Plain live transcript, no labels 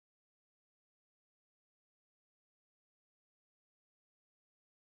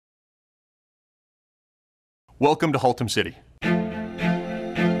Welcome to Haltom City.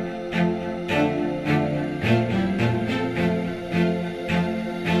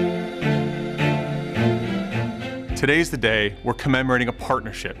 Today's the day we're commemorating a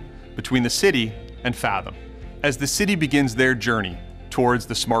partnership between the city and Fathom, as the city begins their journey towards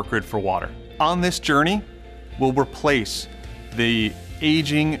the smart grid for water. On this journey, we'll replace the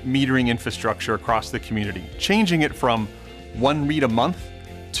aging metering infrastructure across the community, changing it from 1 read a month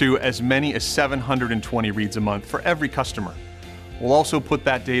to as many as 720 reads a month for every customer. We'll also put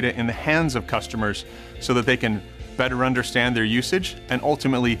that data in the hands of customers so that they can better understand their usage and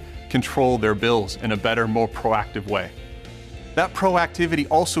ultimately control their bills in a better, more proactive way. That proactivity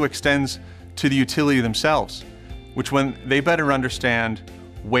also extends to the utility themselves, which when they better understand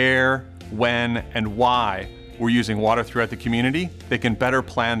where, when, and why we're using water throughout the community, they can better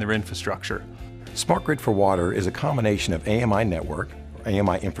plan their infrastructure. Smart Grid for Water is a combination of AMI network,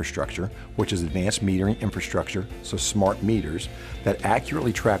 AMI infrastructure, which is advanced metering infrastructure, so smart meters, that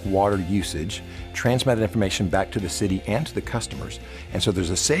accurately track water usage, transmit that information back to the city and to the customers. And so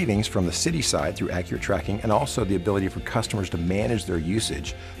there's a savings from the city side through accurate tracking and also the ability for customers to manage their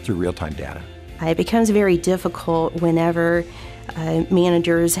usage through real-time data. It becomes very difficult whenever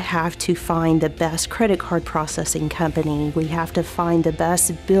managers have to find the best credit card processing company. We have to find the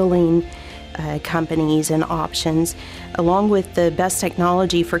best billing companies and options, along with the best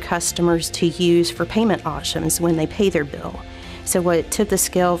technology for customers to use for payment options when they pay their bill. So what tipped the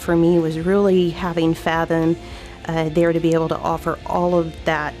scale for me was really having Fathom there to be able to offer all of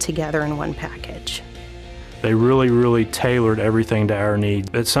that together in one package. They really tailored everything to our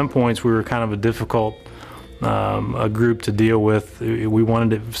needs. At some points we were kind of a difficult a group to deal with. We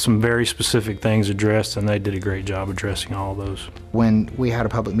wanted some very specific things addressed, and they did a great job addressing all of those. When we had a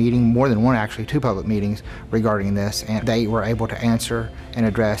public meeting, more than one actually, 2 public meetings regarding this, and they were able to answer and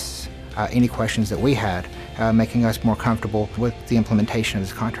address any questions that we had, making us more comfortable with the implementation of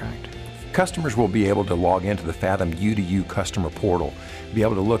this contract. Customers will be able to log into the Fathom U2U customer portal, be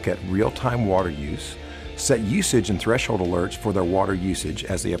able to look at real-time water use, set usage and threshold alerts for their water usage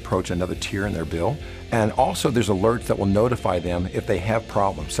as they approach another tier in their bill. And also there's alerts that will notify them if they have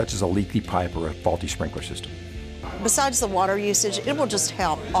problems, such as a leaky pipe or a faulty sprinkler system. Besides the water usage, it will just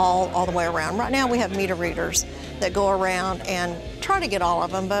help all the way around. Right now we have meter readers that go around and try to get all of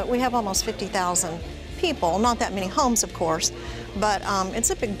them, but we have almost 50,000 people, not that many homes of course, but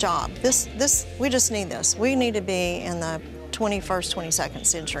it's a big job. We just need this. We need to be in the 21st, 22nd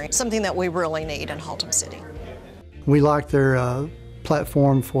century, something that we really need in Haltom City. We like their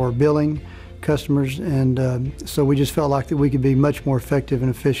platform for billing customers, and so we just felt like that we could be much more effective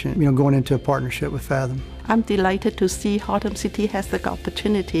and efficient, going into a partnership with Fathom. I'm delighted to see Haltom City has the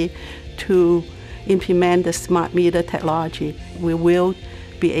opportunity to implement the smart meter technology. We will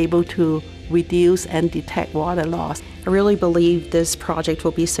be able to reduce and detect water loss. I really believe this project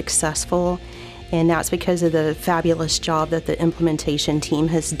will be successful, and that's because of the fabulous job that the implementation team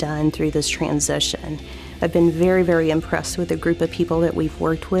has done through this transition. I've been very impressed with the group of people that we've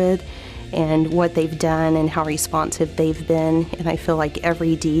worked with and what they've done and how responsive they've been, and I feel like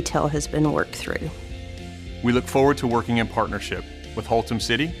every detail has been worked through. We look forward to working in partnership with Haltom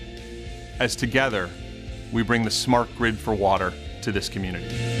City, as together we bring the smart grid for water to this community.